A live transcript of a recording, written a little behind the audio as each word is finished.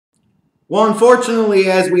Well, unfortunately,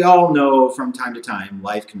 as we all know from time to time,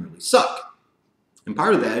 life can really suck. And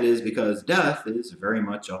part of that is because death is very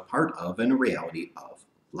much a part of and a reality of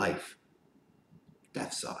life.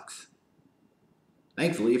 Death sucks.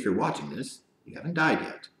 Thankfully, if you're watching this, you haven't died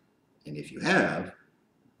yet. And if you have,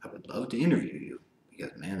 I would love to interview you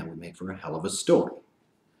because, man, that would make for a hell of a story.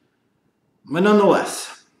 But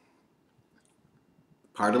nonetheless,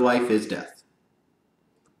 part of life is death.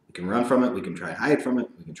 We can run from it, we can try and hide from it,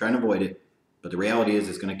 we can try and avoid it, but the reality is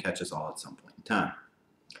it's going to catch us all at some point in time.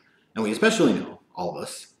 And we especially know, all of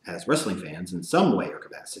us, as wrestling fans in some way or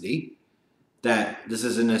capacity, that this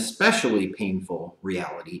is an especially painful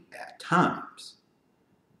reality at times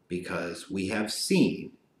because we have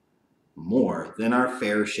seen more than our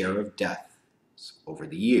fair share of deaths over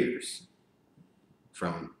the years.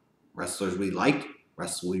 From wrestlers we liked,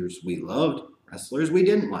 wrestlers we loved, wrestlers we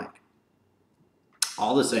didn't like.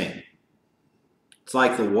 All the same. It's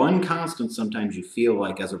like the one constant sometimes you feel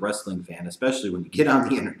like as a wrestling fan, especially when you get on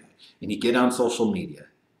the internet and you get on social media,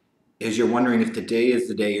 is you're wondering if today is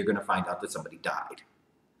the day you're going to find out that somebody died.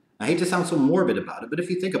 I hate to sound so morbid about it, but if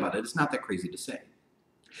you think about it, it's not that crazy to say.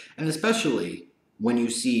 And especially when you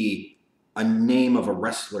see a name of a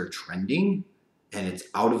wrestler trending and it's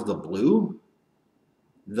out of the blue,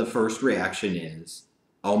 the first reaction is,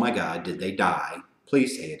 oh my God, did they die?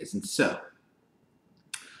 Please say it isn't so.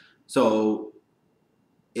 So,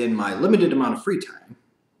 in my limited amount of free time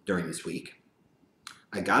during this week,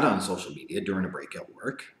 I got on social media during a break at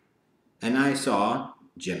work, and I saw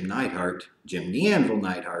Jim Neidhart, Jim the Anvil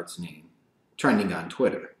Neidhart's name, trending on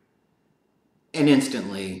Twitter. And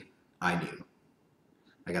instantly, I knew.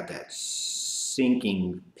 I got that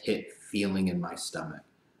sinking pit feeling in my stomach.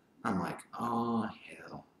 I'm like, oh,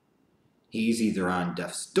 hell. He's either on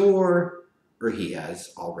death's door, or he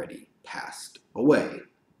has already passed away.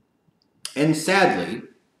 And sadly,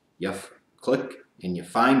 you click and you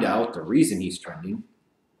find out the reason he's trending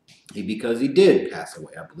because he did pass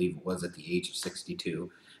away. I believe it was at the age of 62.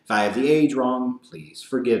 If I have the age wrong, please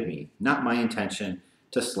forgive me. Not my intention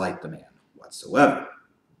to slight the man whatsoever.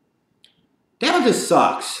 Damn, this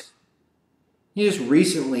sucks. He just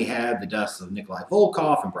recently had the deaths of Nikolai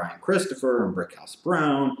Volkov and Brian Christopher and Brickhouse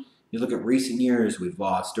Brown. You look at recent years we've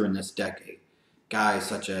lost during this decade. Guys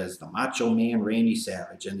such as the Macho Man Randy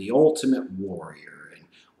Savage and the Ultimate Warrior and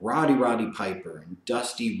Roddy Piper and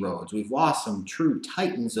Dusty Rhodes. We've lost some true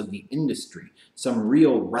titans of the industry, some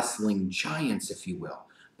real wrestling giants, if you will,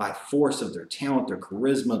 by force of their talent, their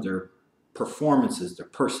charisma, their performances, their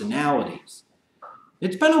personalities.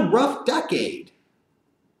 It's been a rough decade.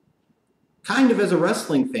 Kind of as a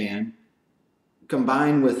wrestling fan,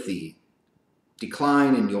 combined with the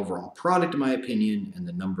decline in the overall product, in my opinion, and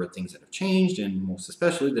the number of things that have changed, and most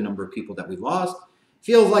especially the number of people that we've lost,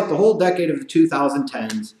 feels like the whole decade of the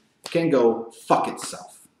 2010s can go fuck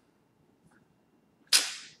itself.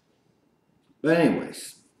 But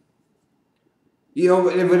anyways, you know,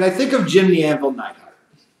 when I think of Jim the Anvil Neidhart,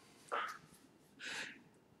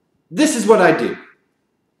 this is what I do.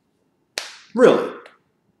 Really.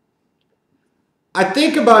 I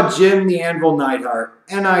think about Jim the Anvil Neidhart,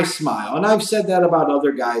 and I smile. And I've said that about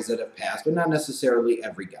other guys that have passed, but not necessarily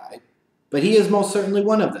every guy. But he is most certainly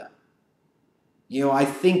one of them. You know, I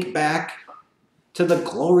think back to the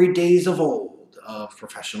glory days of old of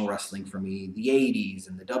professional wrestling for me, the 80s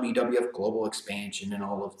and the WWF Global Expansion and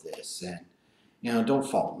all of this. And, you know, don't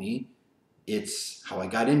fault me. It's how I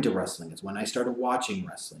got into wrestling. It's when I started watching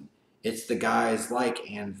wrestling. It's the guys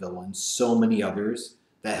like Anvil and so many others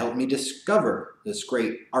that helped me discover this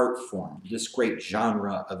great art form, this great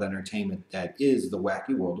genre of entertainment that is the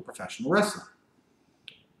wacky world of professional wrestling.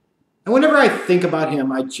 And whenever I think about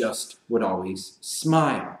him, I just would always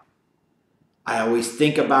smile. I always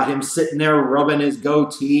think about him sitting there rubbing his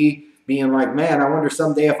goatee, being like, man, I wonder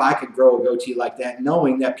someday if I could grow a goatee like that,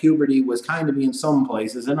 knowing that puberty was kind of me in some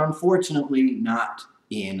places and unfortunately not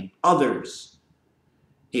in others.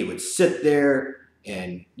 He would sit there,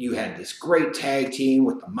 and you had this great tag team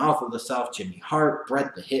with the Mouth of the South, Jimmy Hart,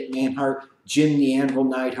 Bret the Hitman Hart, Jim the Anvil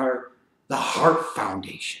Neidhart, the Hart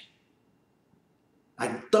Foundation.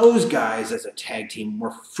 Like, those guys as a tag team were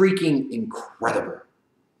freaking incredible.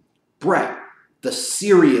 Bret, the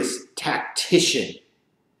serious tactician,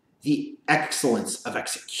 the excellence of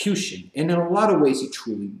execution, and in a lot of ways he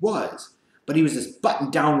truly was. But he was this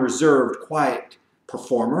buttoned-down, reserved, quiet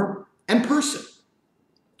performer and person.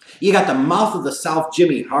 You got the Mouth of the South,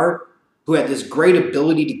 Jimmy Hart, who had this great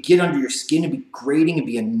ability to get under your skin and be grating and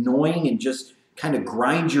be annoying and just kind of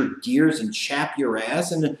grind your gears and chap your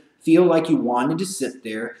ass and feel like you wanted to sit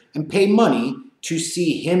there and pay money to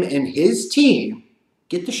see him and his team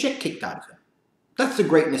get the shit kicked out of him. That's the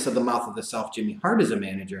greatness of the mouth of the South, Jimmy Hart as a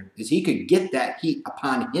manager, is he could get that heat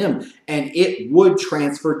upon him and it would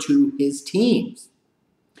transfer to his teams.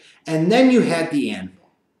 And then you had the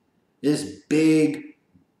Anvil, this big,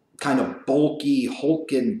 kind of bulky,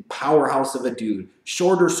 hulking powerhouse of a dude,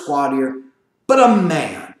 shorter, squattier, but a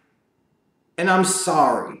man. And I'm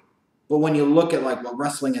sorry, but when you look at like what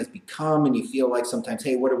wrestling has become and you feel like sometimes,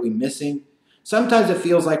 hey, what are we missing? Sometimes it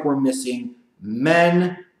feels like we're missing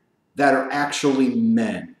men that are actually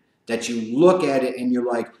men, that you look at it and you're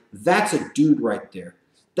like, that's a dude right there.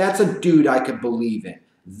 That's a dude I could believe in.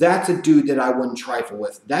 That's a dude that I wouldn't trifle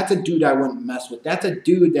with. That's a dude I wouldn't mess with. That's a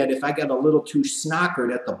dude that if I got a little too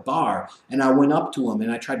snockered at the bar and I went up to him and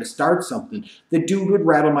I tried to start something, the dude would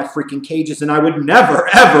rattle my freaking cages and I would never,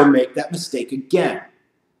 ever make that mistake again.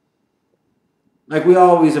 Like we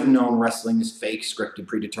always have known wrestling is fake, scripted,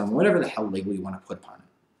 predetermined, whatever the hell label you want to put upon it.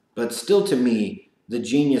 But still to me, the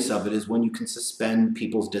genius of it is when you can suspend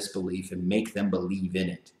people's disbelief and make them believe in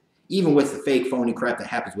it. Even with the fake, phony crap that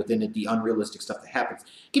happens within it, the unrealistic stuff that happens.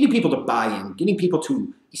 Getting people to buy in, getting people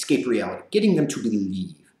to escape reality, getting them to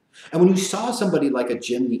believe. And when you saw somebody like a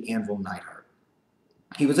Jim the Anvil Neidhart,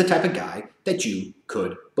 he was the type of guy that you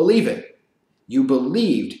could believe in. You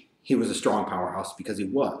believed he was a strong powerhouse because he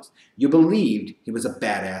was. You believed he was a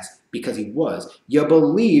badass because he was. You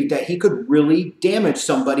believed that he could really damage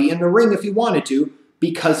somebody in the ring if he wanted to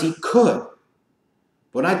because he could.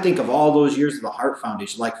 When I think of all those years of the Hart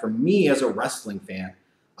Foundation, like for me as a wrestling fan,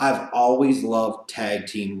 I've always loved tag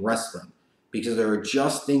team wrestling because there are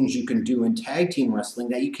just things you can do in tag team wrestling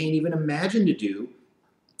that you can't even imagine to do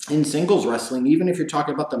in singles wrestling, even if you're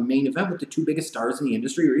talking about the main event with the two biggest stars in the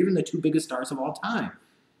industry or even the two biggest stars of all time.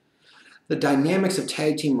 The dynamics of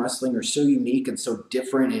tag team wrestling are so unique and so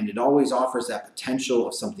different, and it always offers that potential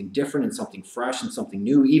of something different and something fresh and something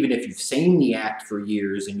new, even if you've seen the act for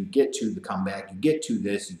years and you get to the comeback, you get to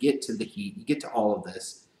this, you get to the heat, you get to all of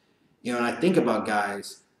this. You know, and I think about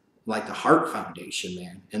guys like the Hart Foundation,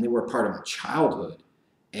 man, and they were a part of my childhood,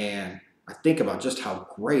 and I think about just how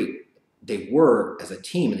great they were as a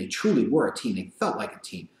team, and they truly were a team. They felt like a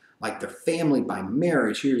team. Like their family by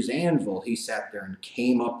marriage. Here's Anvil. He sat there and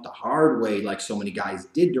came up the hard way like so many guys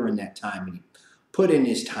did during that time. And he put in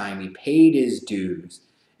his time. He paid his dues.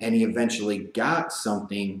 And he eventually got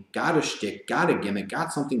something, got a shtick, got a gimmick,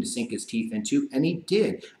 got something to sink his teeth into. And he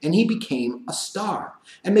did. And he became a star.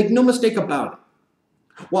 And make no mistake about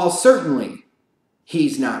it. While certainly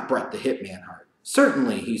he's not Bret the Hitman Hart.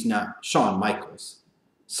 Certainly he's not Shawn Michaels.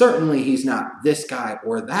 Certainly he's not this guy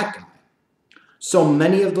or that guy. So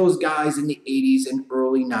many of those guys in the 80s and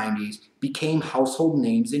early 90s became household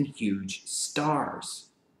names and huge stars.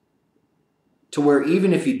 To where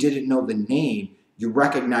even if you didn't know the name, you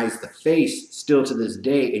recognize the face still to this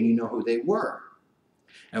day and you know who they were.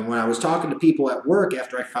 And when I was talking to people at work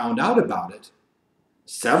after I found out about it,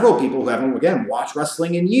 several people who haven't, again, watched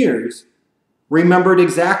wrestling in years remembered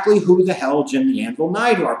exactly who the hell Jim the Anvil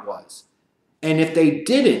Neidhart was. And if they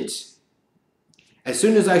didn't, as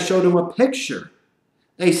soon as I showed them a picture,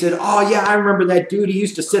 they said, oh, yeah, I remember that dude. He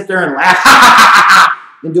used to sit there and laugh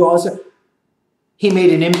and do all this stuff. He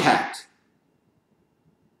made an impact.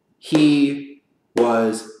 He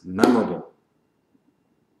was memorable.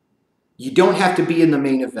 You don't have to be in the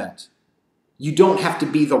main event. You don't have to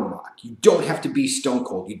be The Rock. You don't have to be Stone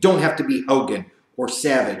Cold. You don't have to be Hogan or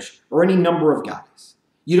Savage or any number of guys.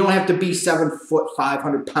 You don't have to be 7 foot,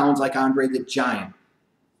 500 pounds like Andre the Giant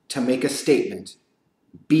to make a statement.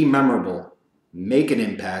 Be memorable, make an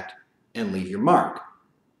impact, and leave your mark.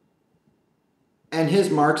 And his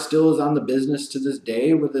mark still is on the business to this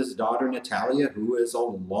day with his daughter Natalia, who is a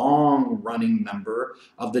long-running member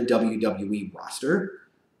of the WWE roster.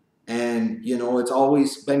 And, you know, it's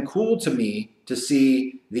always been cool to me to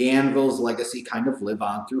see the Anvil's legacy kind of live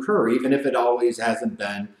on through her, even if it always hasn't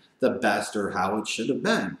been the best or how it should have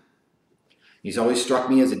been. He's always struck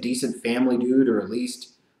me as a decent family dude, or at least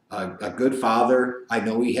a good father. I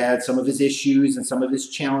know he had some of his issues and some of his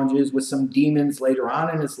challenges with some demons later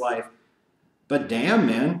on in his life. But damn,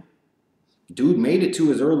 man, dude made it to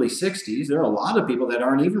his early 60s. There are a lot of people that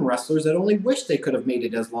aren't even wrestlers that only wish they could have made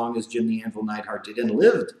it as long as Jim the Anvil Neidhart did and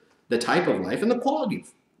lived the type of life and the quality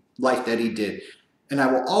of life that he did. And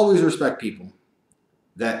I will always respect people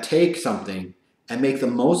that take something and make the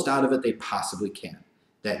most out of it they possibly can.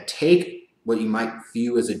 That take what you might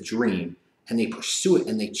view as a dream and they pursue it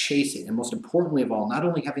and they chase it. And most importantly of all, not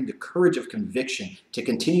only having the courage of conviction to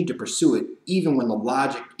continue to pursue it, even when the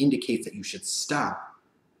logic indicates that you should stop,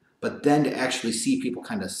 but then to actually see people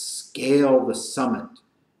kind of scale the summit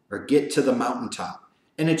or get to the mountaintop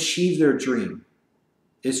and achieve their dream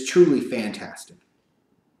is truly fantastic.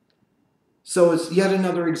 So it's yet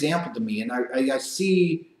another example to me. And I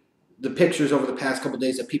see the pictures over the past couple of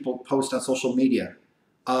days that people post on social media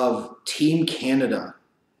of Team Canada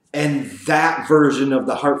and that version of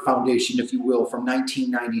the Hart Foundation, if you will, from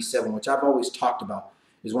 1997, which I've always talked about,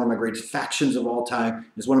 is one of my greatest factions of all time,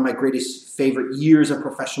 is one of my greatest favorite years of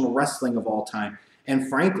professional wrestling of all time. And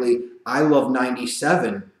frankly, I love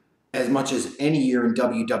 97 as much as any year in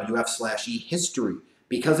WWF/E history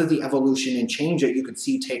because of the evolution and change that you could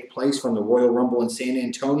see take place from the Royal Rumble in San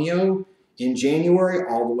Antonio in January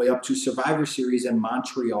all the way up to Survivor Series in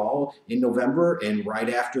Montreal in November and right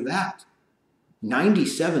after that.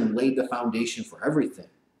 97 laid the foundation for everything.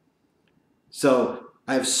 So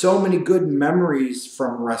I have so many good memories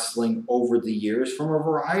from wrestling over the years from a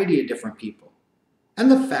variety of different people.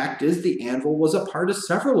 And the fact is the Anvil was a part of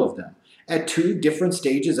several of them at two different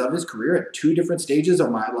stages of his career, at two different stages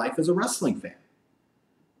of my life as a wrestling fan.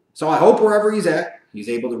 So I hope wherever he's at, he's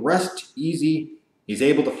able to rest easy, he's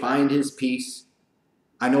able to find his peace.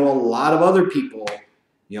 I know a lot of other people,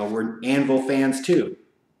 were Anvil fans too.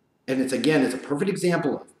 And it's a perfect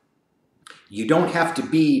example of you don't have to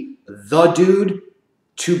be the dude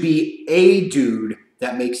to be a dude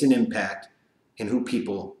that makes an impact and who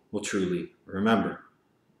people will truly remember.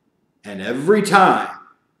 And every time,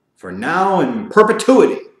 for now and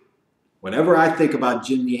perpetuity, whenever I think about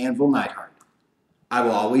Jim the Anvil Neidhart, I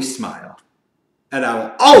will always smile. And I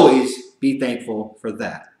will always be thankful for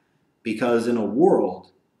that. Because in a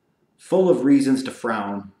world full of reasons to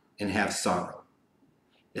frown and have sorrow,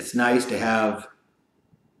 it's nice to have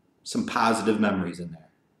some positive memories in there.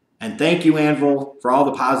 And thank you, Anvil, for all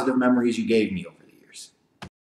the positive memories you gave me over